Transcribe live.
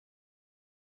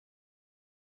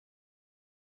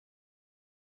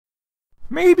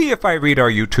Maybe if I read our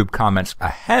YouTube comments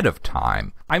ahead of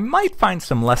time, I might find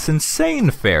some less insane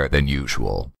fare than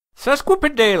usual.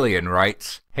 Sesquipedalian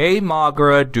writes, "Hey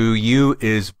Magra, do you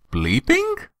is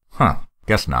bleeping?" Huh,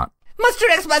 guess not. Monster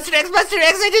X, I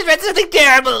just read something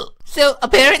terrible. So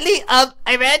apparently, I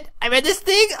read this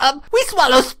thing, we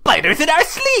swallow spiders in our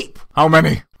sleep. How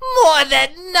many? More than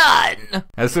none.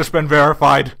 Has this been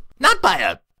verified? Not by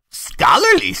a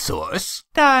scholarly source.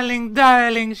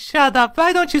 Darling, shut up.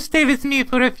 Why don't you stay with me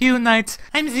for a few nights?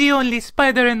 I'm the only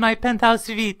spider in my penthouse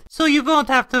suite, so you won't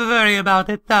have to worry about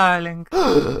it, darling.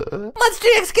 Monster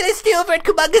X, can I stay over at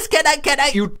Kumonga's? Can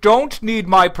I? You don't need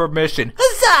my permission.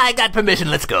 Huzzah, I got permission,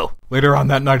 let's go. Later on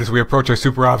that night as we approach our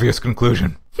super obvious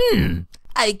conclusion.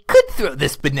 I could throw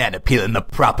this banana peel in the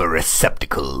proper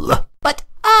receptacle, but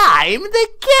I'm the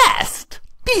guest.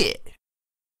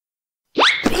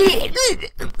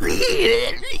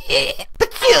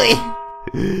 Patchouli!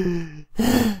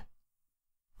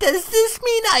 Does this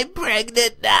mean I'm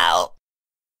pregnant now?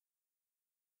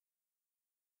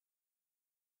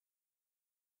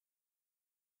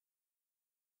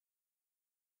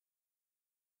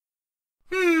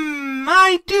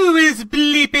 I do is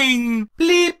bleeping.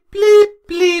 Bleep, bleep,